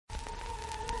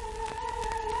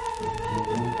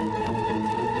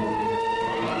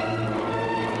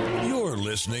You're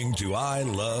listening to I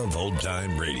Love Old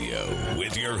Time Radio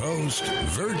with your host,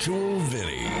 Virtual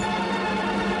Vinny.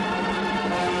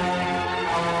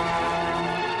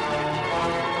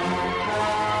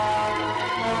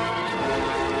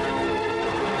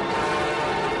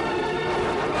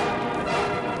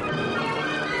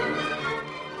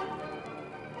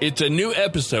 It's a new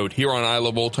episode here on I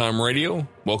Love Old Time Radio.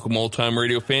 Welcome, Old Time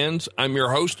Radio fans. I'm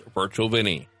your host, Virtual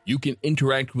Vinny. You can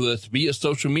interact with us via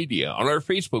social media on our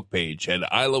Facebook page at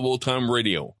I Love Old Time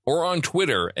Radio or on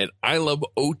Twitter at I Love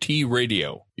OT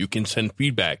Radio. You can send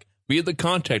feedback via the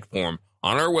contact form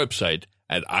on our website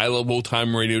at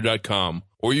iloveoldtimeradio.com,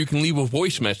 or you can leave a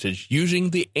voice message using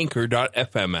the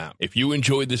Anchor.fm app. If you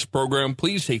enjoyed this program,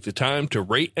 please take the time to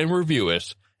rate and review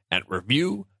us at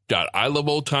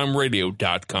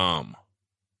review.iloveoldtimeradio.com.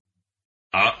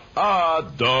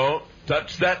 Don't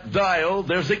touch that dial.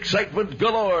 There's excitement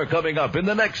galore coming up in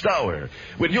the next hour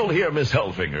when you'll hear Miss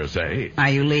Hellfinger say, "Are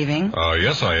you leaving?"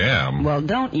 Yes, I am. Well,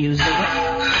 don't use the...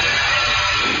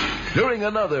 during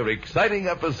another exciting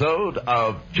episode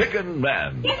of Chicken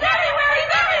Man. He's everywhere!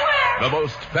 He's everywhere! The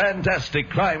most fantastic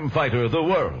crime fighter the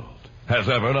world has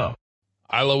ever known.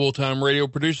 I Love Old Time Radio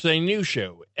produces a new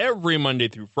show every Monday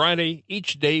through Friday,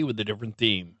 each day with a different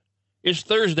theme. It's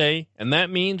Thursday, and that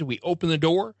means we open the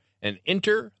door and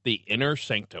enter the inner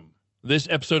sanctum. This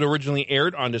episode originally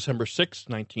aired on December 6,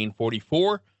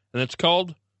 1944, and it's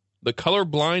called The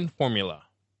Colorblind Formula.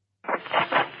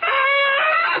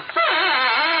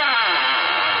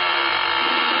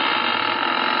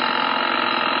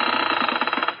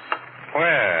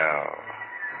 Well,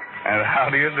 and how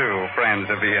do you do, friends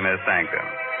of the Inner Sanctum?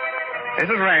 This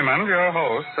is Raymond, your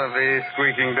host of the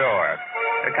Squeaking Door.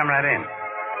 Come right in.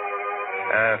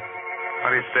 What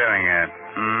are you staring at?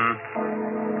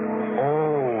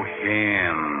 Oh,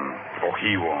 him. Oh,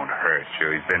 he won't hurt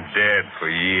you. He's been dead for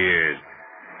years.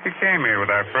 He came here with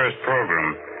our first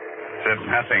program. Said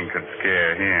nothing could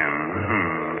scare him.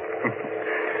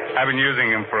 I've been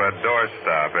using him for a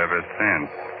doorstop ever since.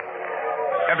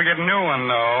 Have to get a new one,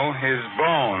 though. His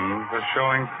bones are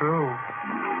showing through.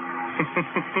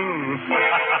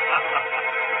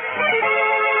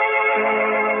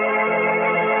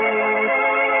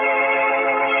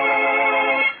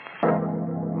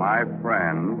 My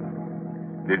friends,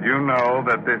 did you know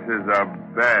that this is a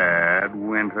bad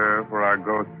winter for our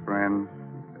ghost friends?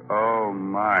 Oh,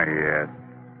 my, yes.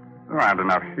 There aren't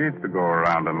enough sheets to go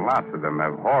around, and lots of them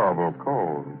have horrible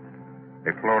colds.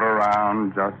 They float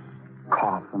around just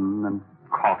coughing and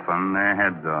coughing their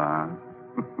heads on.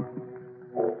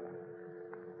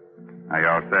 Are you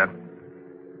all set?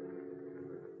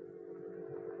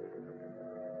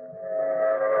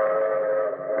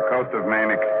 The Coast of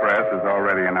Maine Express is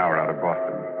already an hour out of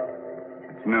Boston.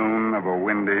 It's noon of a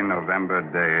windy November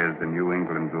day as the New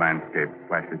England landscape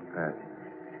flashes past.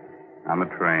 On the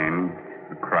train,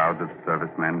 the crowds of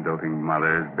servicemen, doting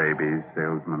mothers, babies,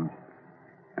 salesmen,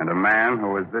 and a man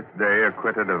who was this day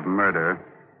acquitted of murder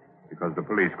because the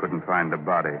police couldn't find the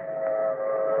body.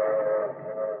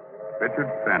 Richard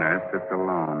Fenner sits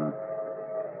alone,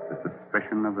 the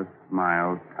suspicion of a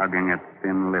smile tugging at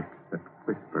thin lips that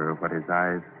whisper what his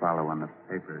eyes follow on the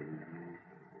paper he reads.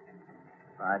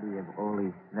 Body of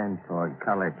Ole Sventorg,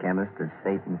 color chemist of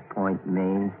Satan's Point,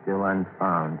 Maine, still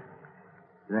unfound.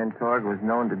 Sventorg was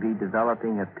known to be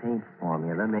developing a paint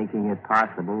formula making it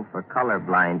possible for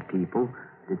colorblind people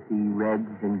to see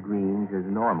reds and greens as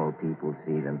normal people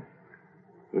see them.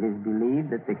 It is believed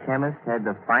that the chemist had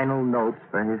the final notes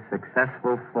for his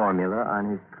successful formula on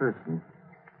his person.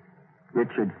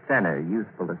 Richard Fenner,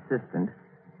 youthful assistant,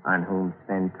 on whom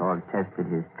Sventorg tested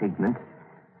his pigments,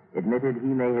 admitted he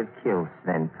may have killed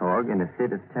Sventorg in a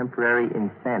fit of temporary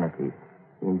insanity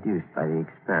induced by the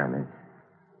experiments.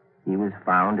 He was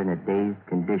found in a dazed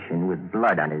condition with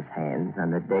blood on his hands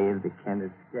on the day of the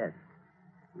chemist's death.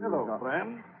 Hello,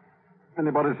 friend.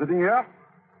 Anybody sitting here?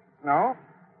 No?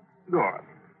 Good.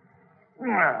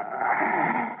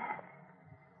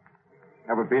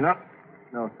 Have a peanut?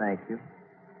 No, thank you.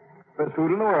 Best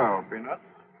food in the world, peanuts.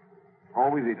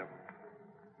 Always eat them.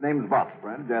 Name's Botts,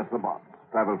 friend. Jasper Botts.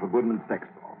 Travel for Goodman's Steak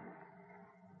Store.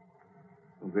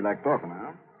 Don't feel like talking,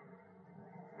 huh?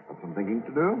 Got some thinking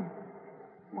to do?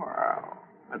 Well,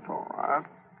 that's all right.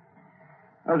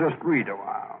 I'll just read a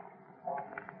while.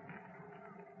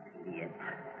 Idiot.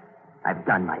 I've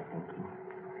done my thinking.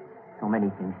 So many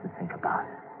things to think about.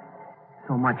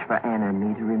 So much for Anna and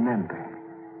me to remember.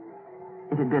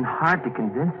 It had been hard to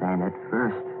convince Anna at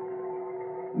first.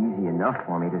 Easy enough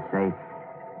for me to say,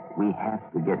 we have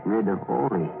to get rid of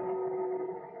Ole.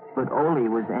 But Ole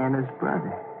was Anna's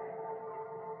brother.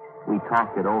 We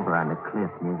talked it over on the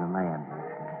cliff near the land.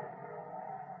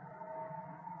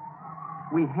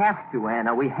 We have to,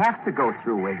 Anna. We have to go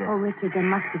through with it. Oh, Richard, there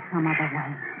must be some other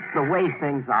way. The way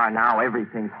things are now,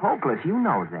 everything's hopeless. You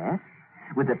know that.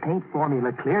 With the paint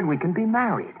formula cleared, we can be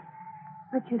married.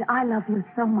 Richard, I love you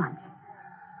so much.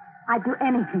 I'd do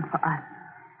anything for us.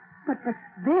 But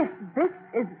this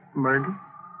is... Murder?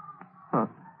 Huh.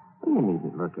 You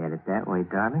needn't look at it that way,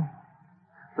 darling.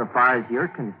 So far as you're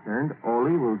concerned,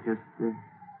 Ole will just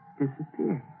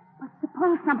disappear. But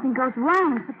suppose something goes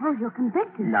wrong. Suppose you're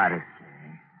convicted. Not a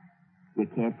chance. You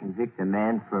can't convict a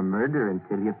man for murder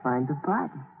until you find the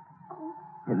body.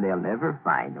 And they'll never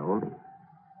find Ole.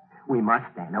 We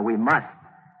must, Anna. We must.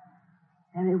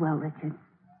 Very well, Richard.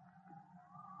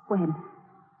 When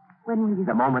will you...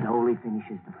 The moment Ole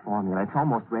finishes the formula. It's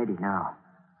almost ready now.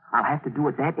 I'll have to do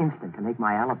it that instant to make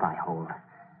my alibi hold.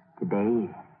 Today,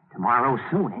 tomorrow,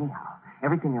 soon, anyhow.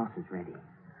 Everything else is ready.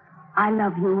 I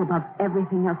love you above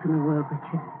everything else in the world,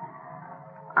 Richard.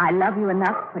 I love you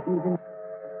enough for even...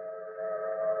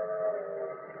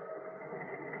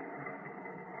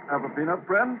 Have a peanut,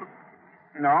 friend?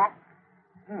 No.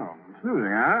 Oh,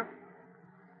 snoozing, huh?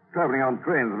 Traveling on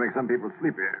trains makes some people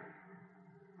sleepy.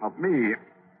 Not me.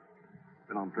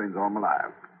 Been on trains all my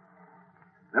life.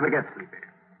 Never get sleepy.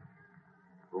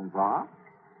 Going far?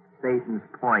 Satan's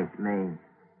Point, Maine.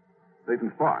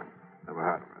 Satan's Point? Never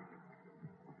heard of it.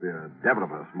 Must be a devil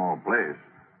of a small place.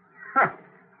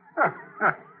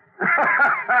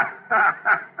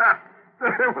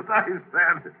 That was I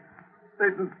said.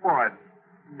 Satan's Point.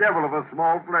 Devil of a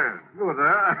small place. Good,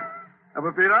 huh? Have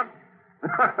a peanut?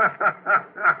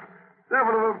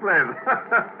 Devil of a place.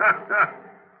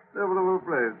 Devil of a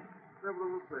place. Devil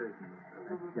of a place.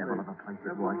 Devil of a place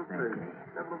it was that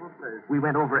day. We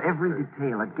went over every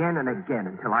detail again and again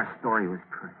until our story was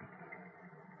perfect.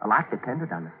 A lot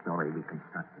depended on the story we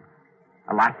constructed.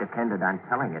 A lot depended on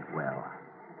telling it well.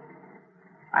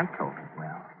 I told it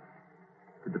well.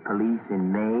 To the police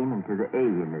in Maine and to the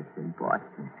alienists in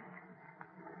Boston.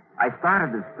 I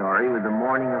started the story with the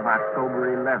morning of October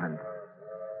 11th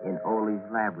in Ole's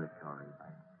laboratory.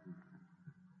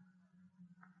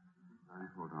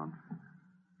 Hold on.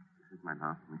 This is my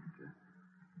last mixture.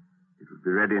 It will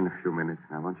be ready in a few minutes,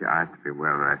 and I want your eyes to be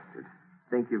well rested.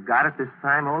 Think you've got it this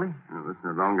time, Ole? No, there's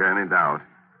no longer any doubt.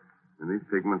 When these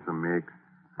pigments are mixed,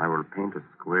 I will paint a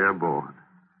square board.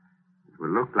 It will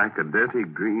look like a dirty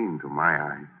green to my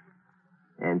eyes.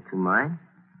 And to mine?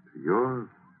 To yours,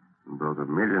 and those of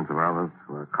millions of others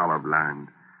who are colorblind.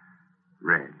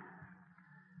 Red.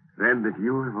 Red that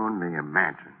you have only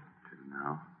imagined till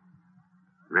now.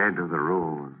 Red of the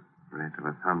rose, red of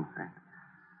a sunset,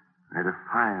 red of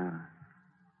fire,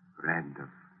 red of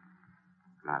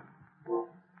blood.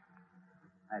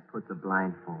 I put the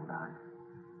blindfold on.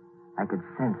 I could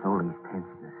sense Ole's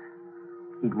tenseness.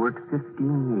 He'd worked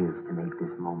 15 years to make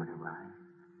this moment arrive.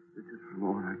 This is from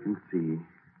all I can see.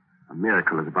 A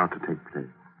miracle is about to take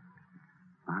place.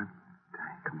 But I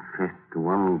confess to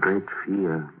one great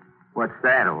fear. What's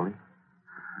that, Ole?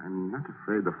 I'm not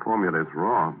afraid the formula is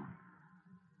wrong.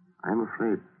 I'm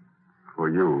afraid for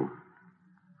you.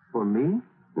 For me?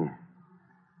 Yes.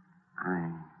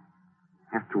 I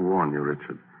have to warn you,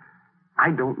 Richard. I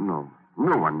don't know.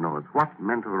 No one knows what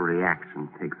mental reaction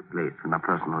takes place when a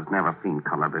person who's never seen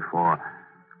color before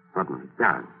suddenly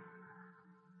does.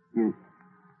 You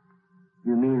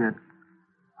mean that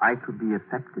I could be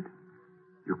affected?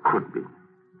 You could be.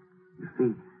 You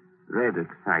see, red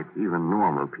excites even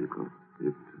normal people.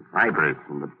 It vibrates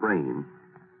in the brain.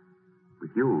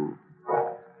 With you.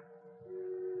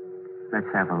 Let's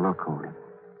have a look, Ole.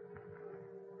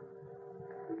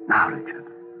 Now, Richard,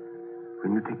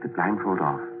 when you take the blindfold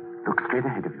off, look straight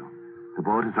ahead of you. The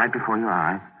board is right before your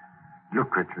eyes.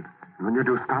 Look, Richard. And when you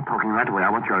do, start talking right away.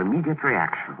 I want your immediate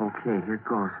reaction. Okay, here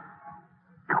goes.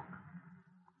 Look.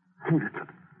 See, Richard.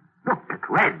 Look, it's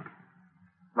red.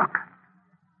 Look.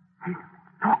 Hey,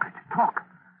 talk, Richard, talk.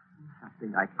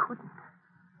 Something I couldn't.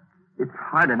 It's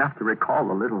hard enough to recall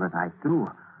the little that I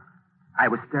do. I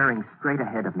was staring straight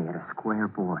ahead of me at a square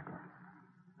board.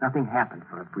 Nothing happened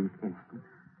for a brief instant.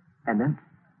 And then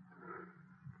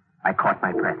I caught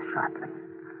my breath sharply.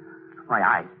 My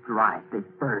eyes dried. They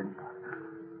burned.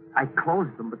 I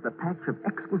closed them, but the patch of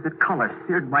exquisite color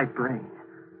seared my brain.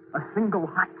 A single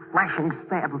hot, flashing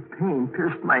stab of pain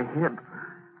pierced my hip.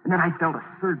 And then I felt a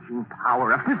surging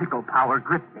power, a physical power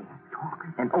grip me.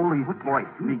 And Ole's voice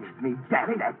reached me,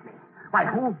 jabbed at me. My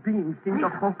whole being seemed to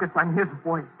focus on his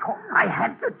voice. I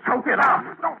had to choke it off.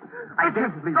 I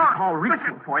vividly recall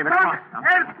reaching for him across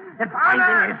something and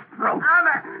finding his throat.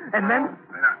 And then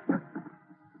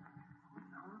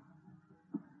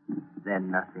Then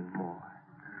nothing more.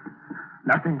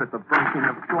 Nothing but the breaking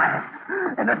of glass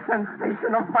and a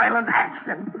sensation of violent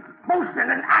action.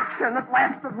 Motion and action that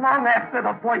lasted long after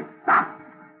the voice stopped.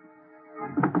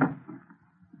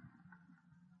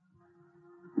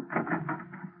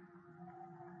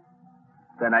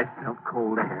 Then I felt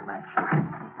cold air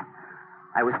lashing.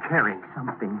 I was carrying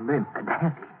something limp and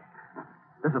heavy.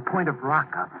 There's a point of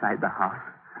rock outside the house.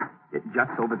 It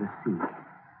juts over the sea.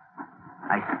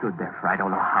 I stood there for I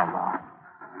don't know how long.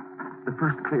 The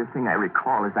first clear thing I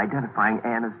recall is identifying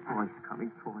Anna's voice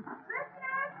coming towards me.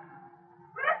 Richard!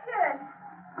 Richard!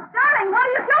 Darling, what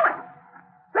are you doing?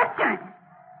 Richard!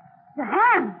 Your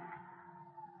hands!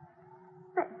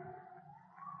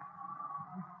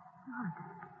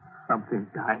 Something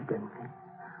died in me.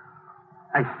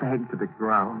 I sank to the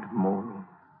ground, moaning.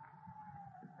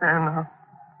 Anna,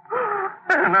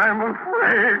 I'm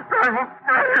afraid. I'm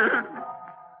afraid.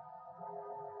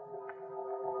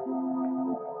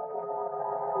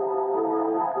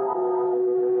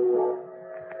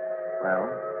 Well,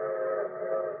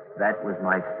 that was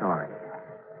my story.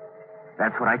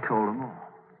 That's what I told them all.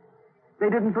 They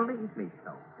didn't believe me,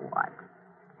 so what?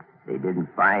 They didn't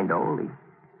find Ole.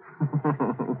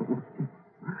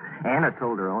 Anna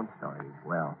told her own story as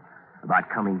well, about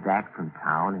coming back from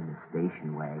town in the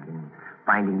station wagon,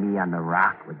 finding me on the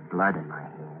rock with blood in my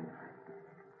hands.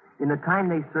 In the time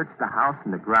they searched the house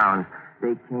and the grounds,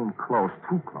 they came close,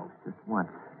 too close, just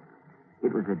once.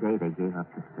 It was the day they gave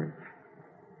up the search.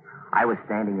 I was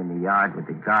standing in the yard with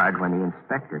the guard when the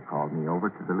inspector called me over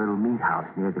to the little meat house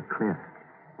near the cliff.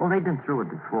 Well, they'd been through it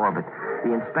before, but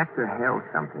the inspector held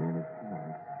something in his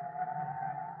hand.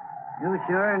 You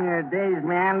sure in your day's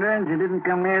meanderings you didn't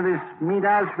come near this meat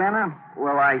house, Fenner?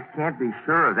 Well, I can't be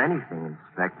sure of anything,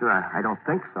 Inspector. I don't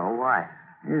think so. Why?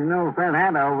 There's no felt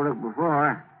hat over it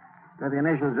before. Got the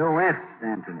initials OS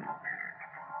stamped in it.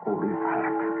 Ole's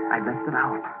hat. I left it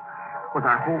out. Was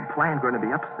our whole plan going to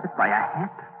be upset by a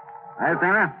hat? Right,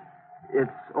 Fenner?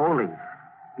 It's Ole's.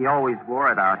 He always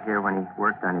wore it out here when he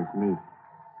worked on his meat.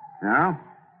 No?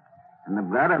 And the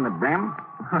blood on the brim?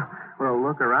 Well,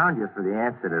 look around you for the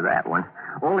answer to that one.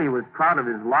 Ole was proud of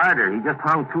his larder. He just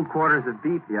hung 2 quarters of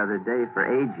beef the other day for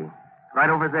aging. Right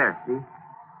over there, see?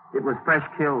 It was fresh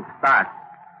killed stock.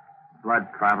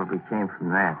 Blood probably came from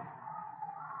that.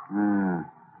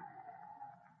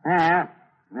 Yeah,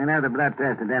 they know the blood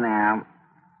tested anyhow.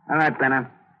 All right, Fenner.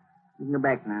 You can go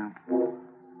back now.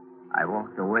 I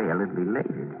walked away a little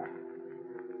elated.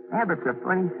 Habit's a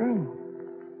funny thing.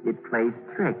 It plays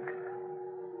tricks.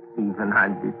 Even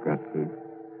on detectives.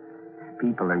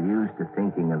 People are used to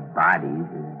thinking of bodies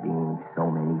as being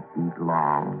so many feet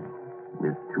long,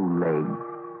 with 2 legs,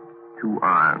 2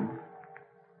 arms,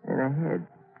 and a head.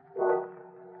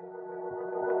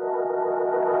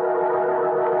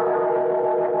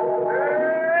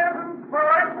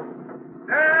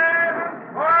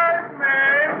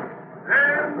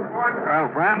 Well,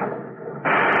 friend,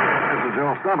 this is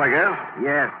your stop, I guess.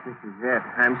 Yes, this is it.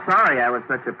 I'm sorry I was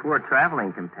such a poor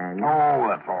traveling companion. Oh,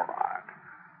 that's all right.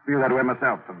 Feel that way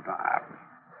myself sometimes.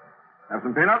 Have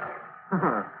some peanuts?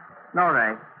 No,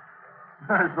 thanks.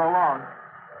 So long.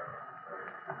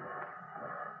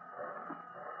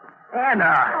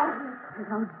 Anna!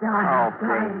 Oh, darling, Oh,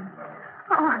 darling.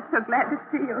 Oh, I'm so glad to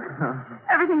see you.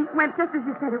 Everything went just as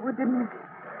you said it would, didn't it?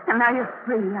 And now you're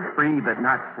free. Free, but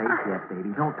not safe yet,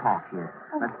 baby. Don't talk here.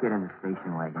 Let's get in the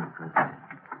station wagon first.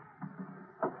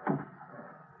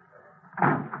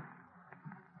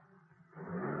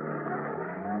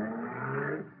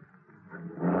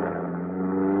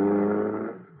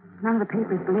 None of the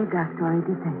papers believed our story,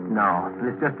 did they? No, and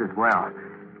it's just as well.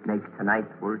 Makes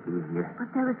tonight's work easier.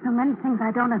 But there are so many things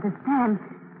I don't understand.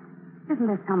 Isn't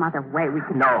there some other way we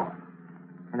could... No.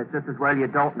 And it's just as well you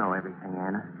don't know everything,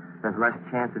 Anna. There's less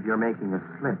chance of your making a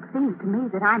slip. It seems to me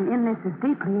that I'm in this as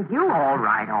deeply as you are. All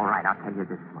right. I'll tell you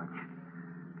this much.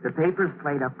 The papers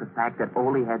played up the fact that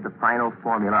Ole had the final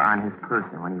formula on his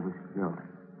person when he was killed.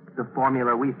 The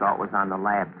formula we thought was on the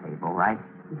lab table, right?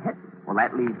 Yes. Well,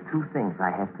 that leaves 2 things I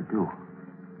have to do.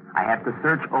 I have to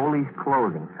search Ole's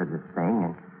clothing for this thing,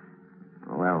 and,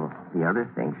 well, the other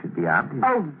thing should be obvious.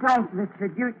 Oh, don't,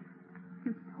 Richard. You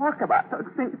talk about those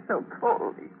things so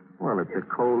coldly. Well, it's a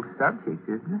cold subject,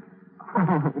 isn't it?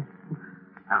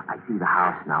 I see the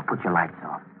house now. Put your lights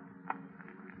off.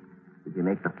 Did you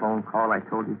make the phone call I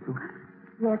told you to?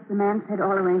 Yes, the man said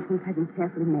all arrangements had been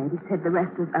carefully made. He said the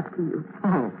rest was up to you.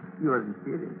 You wasn't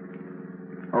kidding.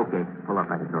 Okay, pull up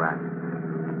by the garage.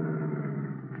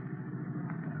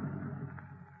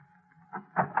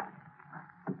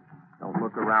 Don't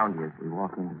look around you as we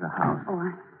walk into the house.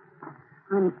 Oh,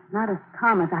 I'm not as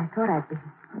calm as I thought I'd be.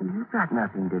 You've got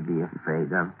nothing to be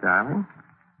afraid of, darling.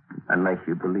 Unless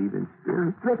you believe in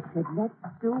spirits. Richard, let's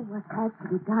do what has to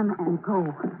be done and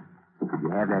go. Did you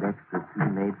have that extra key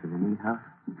made for the meat house?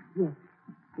 Yes.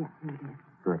 Yes, here it is.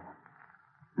 Good.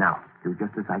 Now, do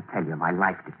just as I tell you. My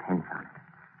life depends on it.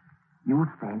 You will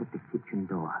stand at the kitchen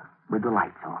door with the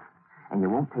lights off, and you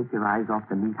won't take your eyes off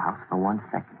the meat house for 1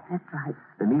 second. That's right.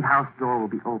 The meat house door will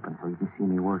be open so you can see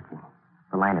me working.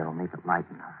 The lantern will make it light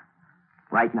enough.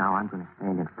 Right now, I'm going to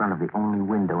stand in front of the only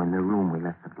window in the room we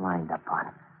left the blind up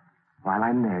on. While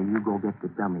I'm there, you go get the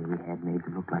dummy we had made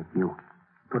to look like you.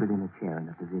 Put it in a chair in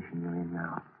the position you're in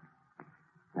now.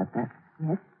 Got that?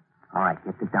 Yes. All right,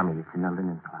 get the dummy. It's in the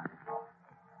linen closet.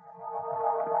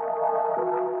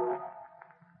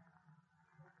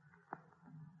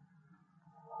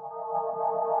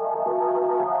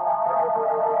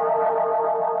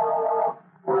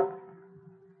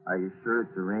 Are you sure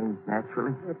it's arranged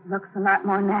naturally? It looks a lot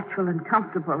more natural and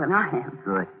comfortable than I am.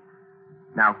 Good.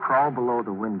 Now crawl below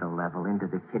the window level into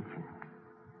the kitchen.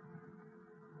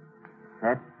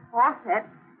 Set? All set.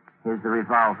 Here's the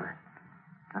revolver.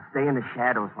 Now stay in the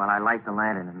shadows while I light the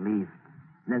lantern and leave.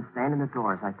 And then stand in the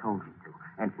door as I told you to.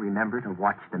 And remember to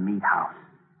watch the meat house.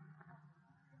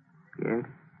 Scared?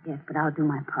 Yes, but I'll do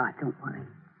my part. Don't worry.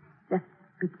 Just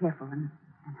be careful and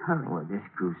hurry. Well, this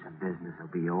gruesome business will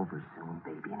be over soon,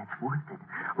 baby, and it's worth it.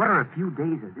 What are a few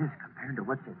days of this compared to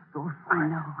what's in store for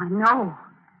us? I know.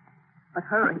 But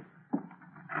hurry.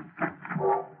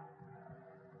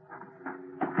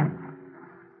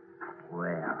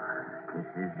 Well, this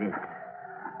is it.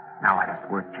 Now I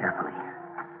must work carefully.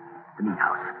 The meat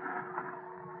house.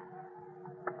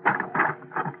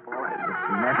 Boy, this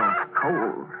metal's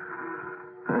cold.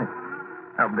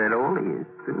 I'll bet Ole is,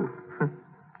 too.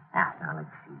 Now,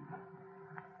 let's see.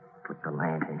 Put the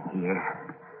lantern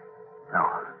here. So.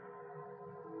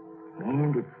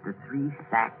 And it's the 3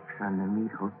 sacks on the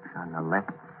meat hooks on the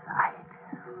left side.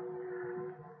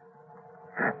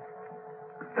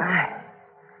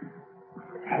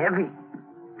 Heavy.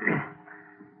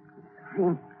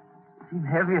 Seem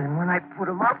heavier than when I put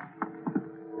them up.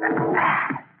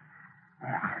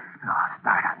 I'll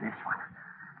start on this one.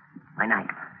 My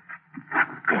knife.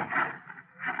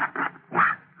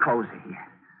 Yeah, close it here.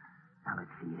 Now,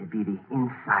 let's see. It'd be the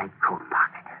inside coat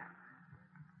pocket.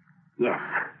 Yes,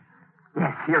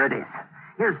 here it is.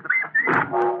 Here's the...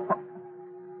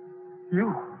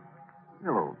 You.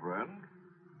 Hello, friend.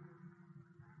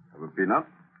 Have a peanut?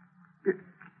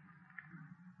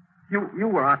 You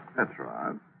were on... That's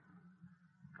right.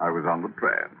 I was on the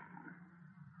train.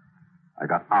 I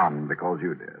got on because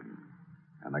you did.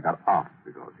 And I got off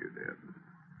because you did.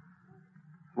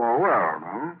 Small world,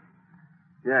 huh?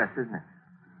 Yes, isn't it?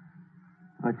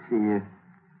 Let's see.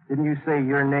 Didn't you say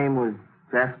your name was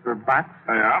Jasper Batts?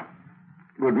 Yeah.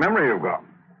 Good memory you've got.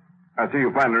 I see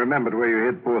you finally remembered where you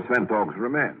hid poor Sventog's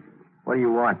remains. What do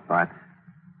you want, Batts?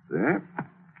 See?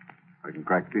 I can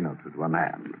crack peanuts with one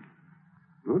hand.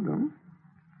 Good, huh?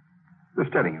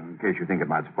 Just telling you in case you think it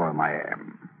might spoil my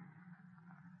aim.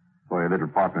 For your little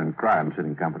partner in crime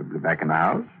sitting comfortably back in the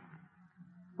house,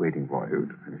 waiting for you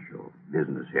to finish your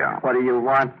business here. What do you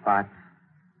want, Batts?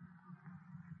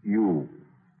 You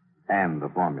and the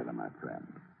formula, my friend.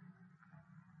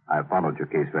 I followed your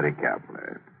case very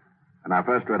carefully. When I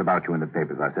first read about you in the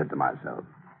papers, I said to myself,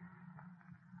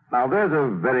 now there's a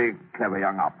very clever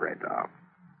young operator.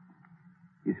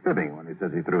 He's fibbing when he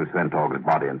says he threw Sventog's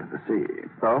body into the sea.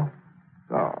 So?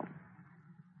 So.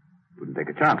 Wouldn't take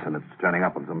a chance on its turning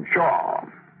up on some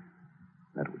shore.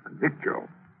 That would convict you.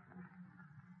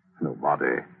 No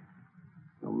body.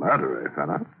 No murder, eh,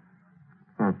 fella?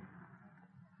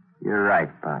 You're right,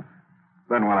 Batts.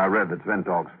 Then when I read that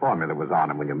Sventog's formula was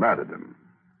on him when you murdered him,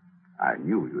 I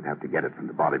knew you'd have to get it from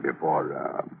the body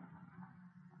before,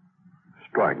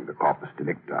 destroying the corpus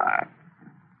delicti.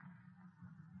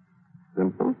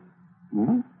 Simple?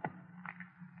 Hmm?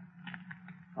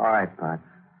 All right, Batts.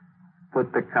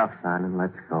 Put the cuffs on and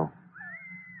let's go.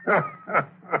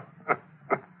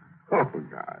 Oh,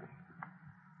 gosh.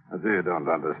 I see you don't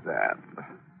understand.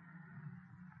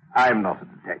 I'm not a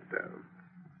detective.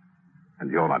 And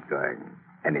you're not going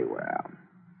anywhere.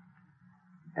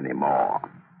 Anymore.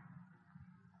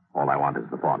 All I want is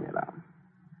the formula.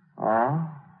 Oh?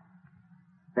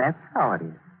 That's how it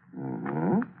is.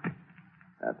 Mm-hmm.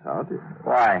 That's how it is.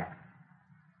 Why?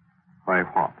 Why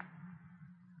what?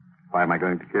 Why am I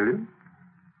going to kill you?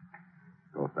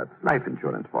 Because that's life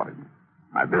insurance for him.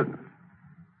 My business.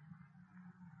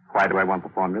 Why do I want the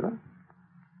formula?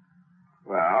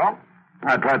 Well,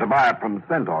 I tried to buy it from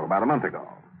Sventog about a month ago.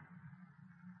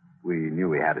 We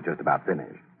knew he had it just about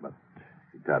finished, but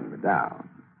he turned me down.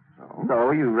 So?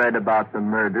 So you read about the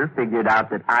murder, figured out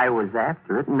that I was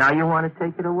after it, and now you want to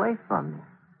take it away from me.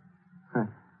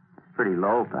 It's pretty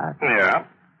low, Pat. Yeah.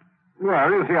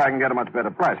 Well, you see, I can get a much better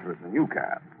price for it than you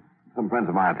can. Some friends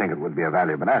of mine think it would be a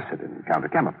valuable asset in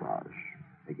counter-camouflage,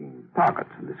 making targets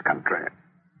in this country.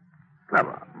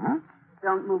 Clever, hmm?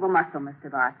 Don't move a muscle, Mr.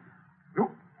 Bart.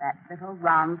 Nope. That little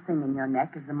round thing in your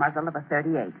neck is the muzzle of a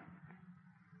 .38.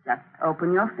 Just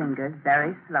open your fingers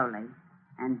very slowly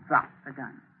and drop the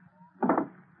gun.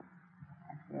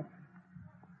 That's it.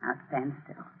 Now stand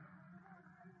still.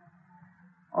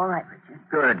 All right, Richard.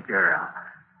 Good girl.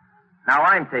 Now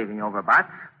I'm taking over, Butts.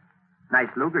 Nice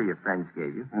Luger your friends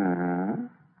gave you. Mm-hmm.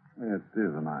 It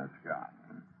is a nice gun.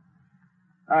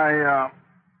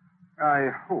 I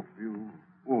hope you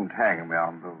won't hang me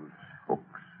on those hooks.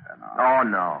 Oh,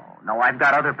 no. No, I've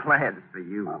got other plans for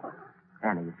you.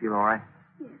 Annie, you feel all right?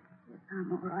 Yes,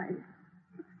 I'm all right.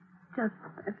 Just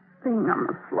that thing on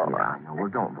the floor. Yeah, I know. Well,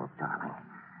 don't look, darling.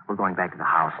 We're going back to the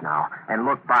house now. And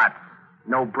look, Butts,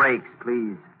 no brakes,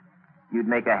 please. You'd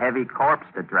make a heavy corpse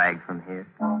to drag from here.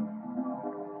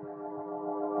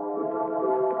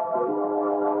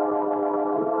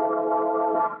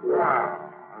 Wow,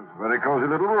 that's a very cozy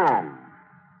little room.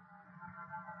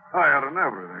 Tired and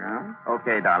everything, huh?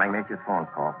 Okay, darling, make your phone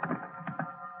call.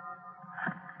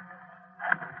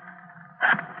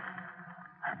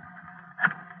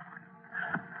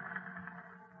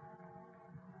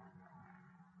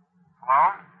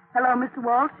 Hello? Hello, Mr.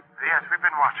 Walsh? Yes, we've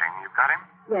been watching. You've got him?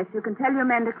 Yes, you can tell your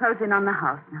men to close in on the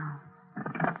house now.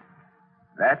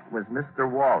 That was Mr.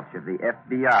 Walsh of the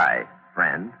FBI,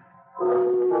 friend.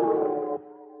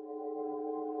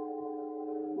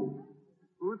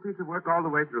 Good piece of work all the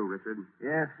way through, Richard.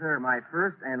 Yes, sir. My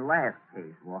first and last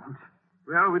case, Walsh.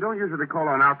 Well, we don't usually call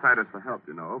on outsiders for help,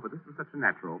 you know, but this was such a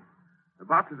natural. The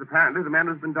boss is apparently the man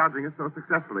who's been dodging us so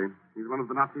successfully. He's one of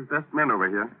the Nazis' best men over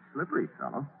here. Slippery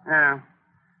fellow. Yeah.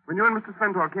 When you and Mr.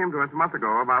 Sventor came to us a month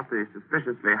ago about the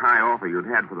suspiciously high offer you'd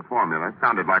had for the formula, it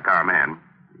sounded like our man.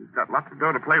 He's got lots of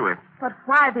dough to play with. But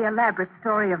why the elaborate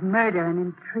story of murder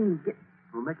and intrigue?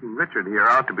 Well, making Richard here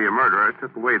out to be a murderer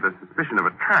took away the suspicion of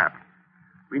a trap.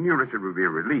 We knew Richard would be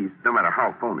released, no matter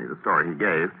how phony the story he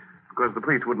gave, because the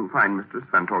police wouldn't find Mr.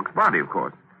 Sventork's body, of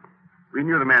course. We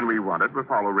knew the man we wanted would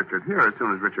follow Richard here as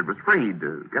soon as Richard was freed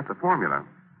to get the formula.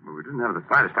 But we didn't have the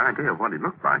slightest idea of what he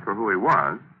looked like or who he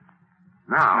was.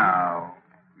 Now,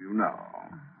 you know.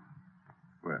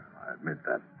 Well, I admit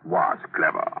that was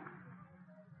clever.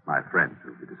 My friends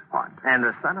will be disappointed. And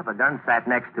the son of a gun sat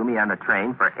next to me on the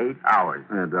train for 8 hours.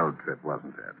 A dull trip,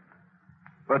 wasn't it?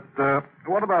 But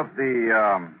what about the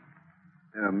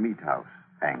meat house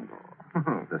angle?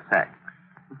 The sacks.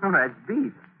 That's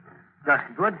beef. Just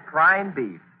good prime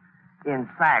beef. In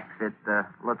sacks, it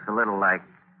looks a little like...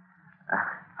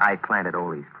 I planted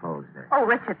Ole's clothes there. Oh,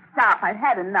 Richard, stop. I've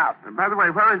had enough. By the way,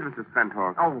 where is Mr.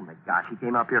 Sventork? Oh, my gosh. He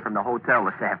came up here from the hotel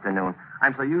this afternoon.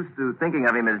 I'm so used to thinking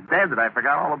of him as dead that I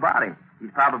forgot all about him.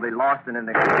 He's probably lost in the...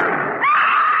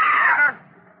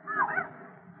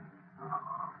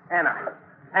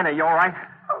 Anna, you all right?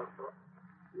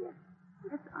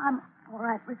 Yes, I'm all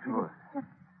right, Richard. Sure. Just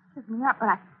give me up, but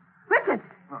I... Richard!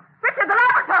 Richard, the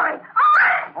laboratory!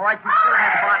 All right, you still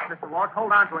have the box, Mr. Walsh.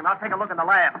 Hold on to him. I'll take a look in the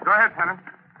lab. Go ahead, Tenant.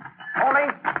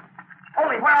 Ole,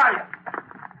 where are you?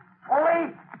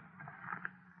 Ole!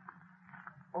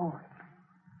 Ole.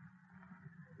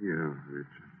 Yeah,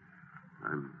 Richard.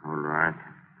 I'm all right.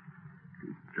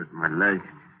 It's just my leg.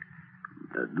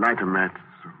 Light a match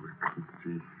so we can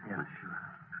see. Yeah, sure.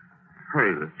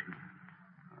 Hurry, Richard.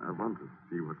 I want to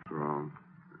see what's wrong.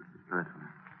 Light a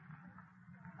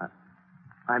match.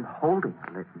 I'm holding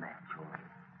a lit match, Ole.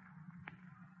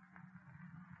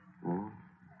 Oh.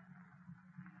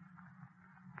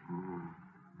 Oh.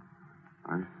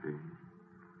 I see.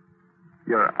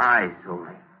 Your eyes,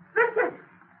 Ole. Richard!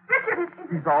 Richard,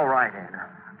 He's all right, Anna.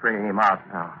 I'm bringing him out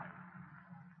now.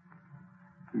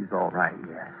 He's all right,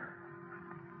 yes.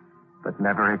 But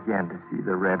never again to see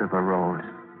the red of a rose.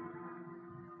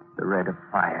 The red of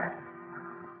fire.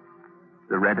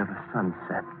 The red of a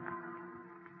sunset.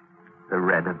 The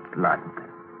red of blood.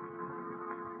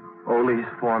 Ole's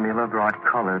formula brought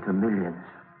color to millions.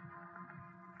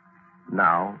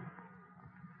 Now,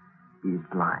 he's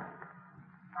blind.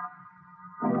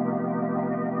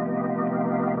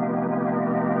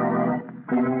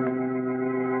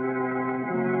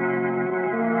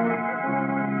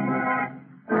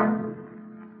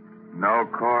 No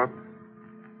corpse?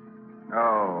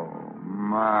 Oh,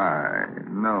 my.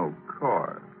 No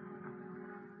corpse.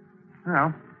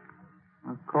 Well,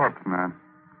 a corpse, man.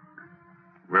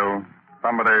 Will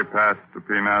somebody pass the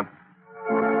peanuts?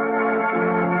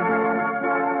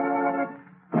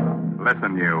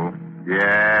 listen, you.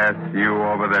 Yes, you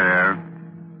over there.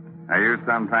 Are you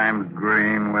sometimes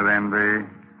green with envy?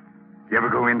 You ever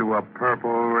go into a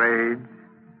purple rage?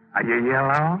 Are you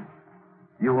yellow?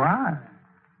 You are.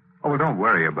 Oh, well, don't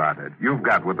worry about it. You've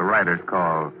got what the writers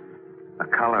call a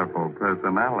colorful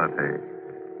personality.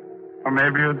 Or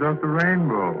maybe you're just a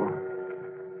rainbow.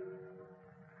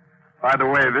 By the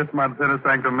way, this month's Inner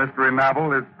Sanctum mystery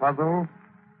novel is Puzzle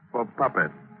for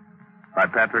Puppets by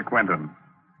Patrick Quentin.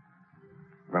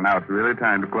 Well, now it's really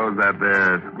time to close that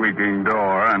there squeaking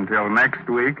door until next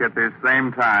week at this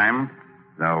same time.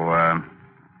 So,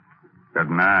 good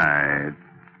night.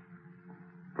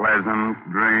 Pleasant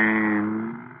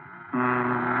dreams.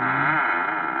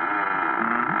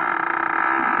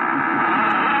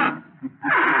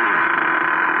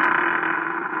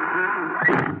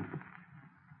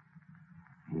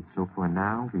 And so for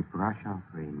now, we brush off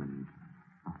Raymond,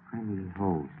 a friendly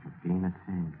host of Dana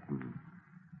Sampson,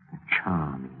 a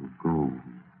charming ghoul,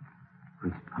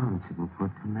 responsible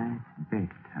for tonight's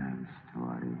bedtime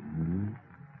story.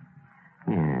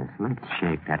 Yes, let's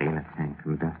shake that inner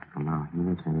sanctum dust from our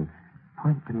heels and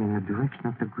point them in the direction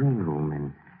of the green room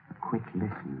and a quick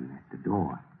listen at the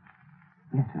door.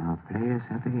 Yes, our players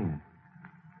are there,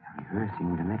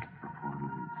 rehearsing the next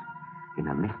performance in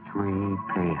a mystery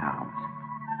playhouse.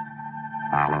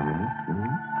 Follow me,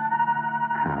 please.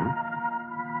 Come.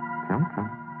 Come.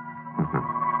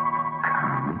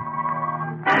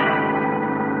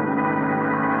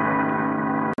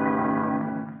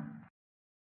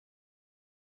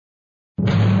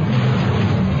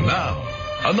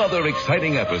 Another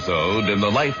exciting episode in the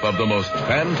life of the most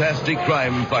fantastic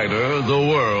crime fighter the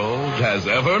world has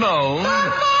ever known.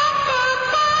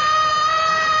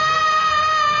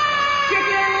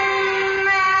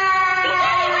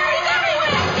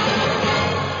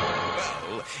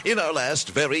 Well, in our last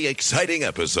very exciting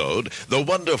episode, the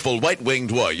wonderful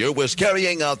white-winged warrior was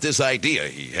carrying out this idea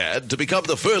he had to become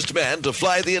the first man to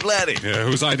fly the Atlantic. Yeah,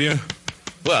 whose idea?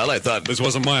 Well, I thought... This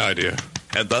wasn't my idea.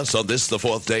 And thus, on this, the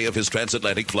fourth day of his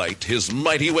transatlantic flight, his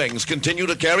mighty wings continue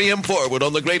to carry him forward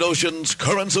on the great ocean's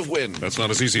currents of wind. That's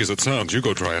not as easy as it sounds. You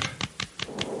go try it.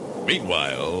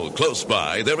 Meanwhile, close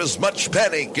by, there is much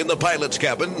panic in the pilot's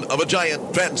cabin of a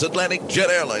giant transatlantic jet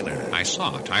airliner. I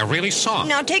saw it. I really saw it.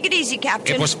 Now, take it easy,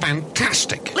 Captain. It was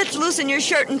fantastic. Let's loosen your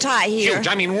shirt and tie here. Huge.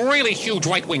 I mean, really huge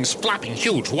white wings flapping.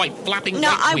 Huge white flapping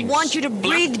now, white wings. Now, I want you to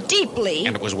breathe deeply.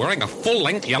 And it was wearing a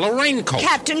full-length yellow raincoat.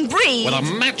 Captain, breathe. With a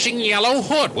matching yellow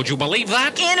hood. Would you believe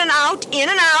that? In and out, in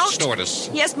and out.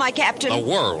 Stewardess. Yes, my captain. The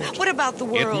world. What about the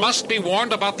world? It must be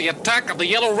warned about the attack of the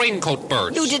yellow raincoat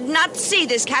birds. You did not see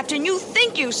this, Captain. You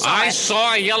think you saw I it.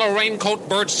 saw a yellow raincoat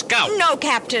bird scout. No,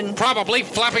 Captain. Probably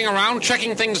flapping around,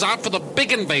 checking things out for the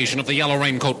big invasion of the yellow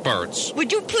raincoat birds.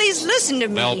 Would you please listen to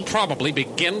me? They'll probably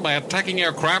begin by attacking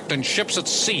aircraft and ships at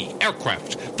sea.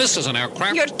 Aircraft. This is an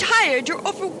aircraft. You're tired. You're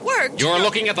overworked. You're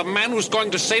looking at the man who's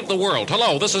going to save the world.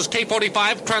 Hello, this is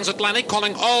K-45 Transatlantic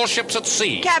calling all ships at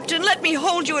sea. Captain, let me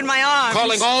hold you in my arms.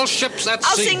 Calling all ships at sea.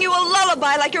 I'll sing you a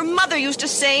lullaby like your mother used to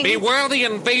sing. Beware the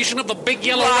invasion of the big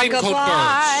yellow raincoat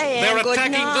birds. They're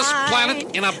attacking this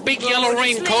planet in a big yellow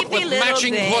raincoat with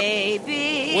matching hood.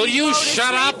 Will you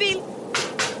shut up?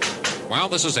 Well,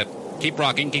 this is it. Keep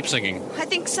rocking, keep singing. I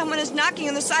think someone is knocking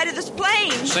on the side of this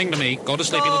plane. Sing to me. Go to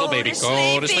sleepy little baby.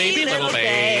 Go to sleepy little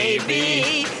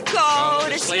baby. Go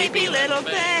to sleepy little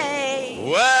baby.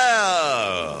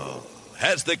 Well,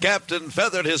 has the captain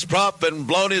feathered his prop and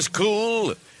blown his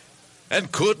cool?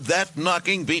 And could that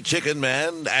knocking be Chicken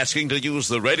Man asking to use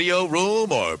the radio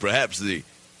room or perhaps the...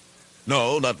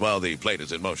 No, not while the plane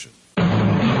is in motion.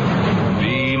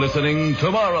 Be listening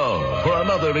tomorrow for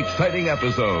another exciting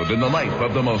episode in the life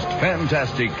of the most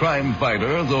fantastic crime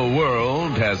fighter the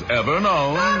world has ever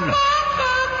known.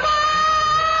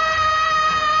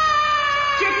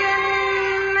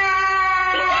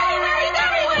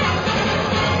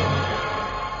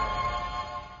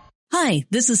 Hi,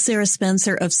 this is Sarah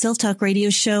Spencer of Self Talk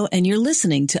Radio Show, and you're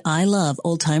listening to I Love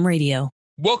Old Time Radio.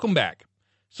 Welcome back.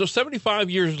 So 75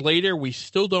 years later, we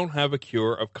still don't have a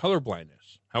cure of color blindness.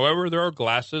 However, there are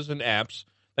glasses and apps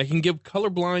that can give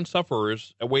colorblind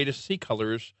sufferers a way to see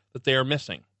colors that they are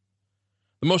missing.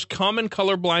 The most common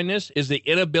color blindness is the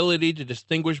inability to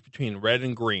distinguish between red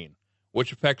and green,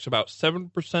 which affects about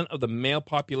 7% of the male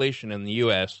population in the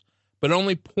U.S., but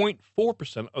only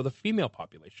 0.4% of the female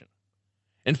population.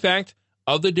 In fact,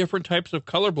 of the different types of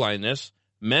color blindness,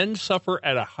 men suffer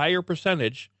at a higher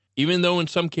percentage, even though in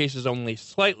some cases only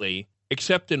slightly,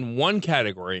 except in one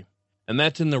category, and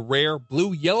that's in the rare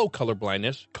blue-yellow color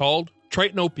blindness called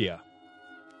tritanopia.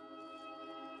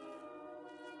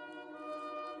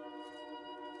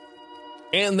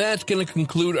 And that's going to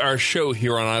conclude our show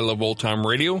here on I Love Old Time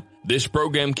Radio. This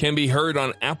program can be heard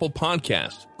on Apple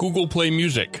Podcasts, Google Play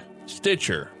Music,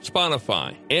 Stitcher,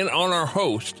 Spotify, and on our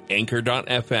host,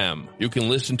 Anchor.fm. You can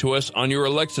listen to us on your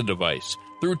Alexa device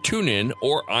through TuneIn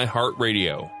or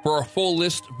iHeartRadio. For a full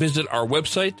list, visit our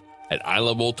website at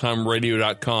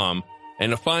iloveoldtimeradio.com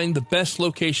and to find the best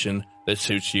location that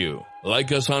suits you.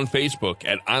 Like us on Facebook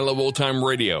at I Love Old Time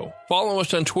Radio. Follow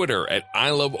us on Twitter at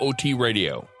I Love OT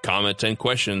Radio. Comments and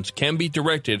questions can be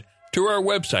directed to our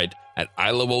website at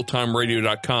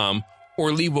iloveoldtimeradio.com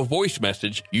or leave a voice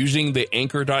message using the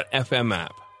Anchor.fm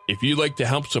app. If you'd like to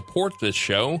help support this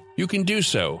show, you can do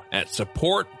so at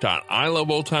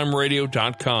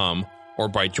support.iloveoldtimeradio.com or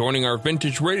by joining our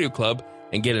Vintage Radio Club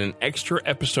and get an extra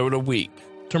episode a week.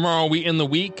 Tomorrow we end the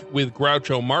week with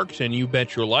Groucho Marx and You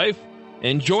Bet Your Life.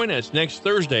 And join us next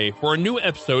Thursday for a new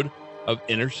episode of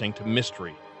Inner Sanctum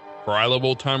Mystery. For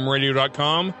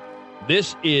iloveoldtimeradio.com,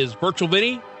 this is Virtual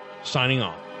Vinny signing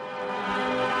off.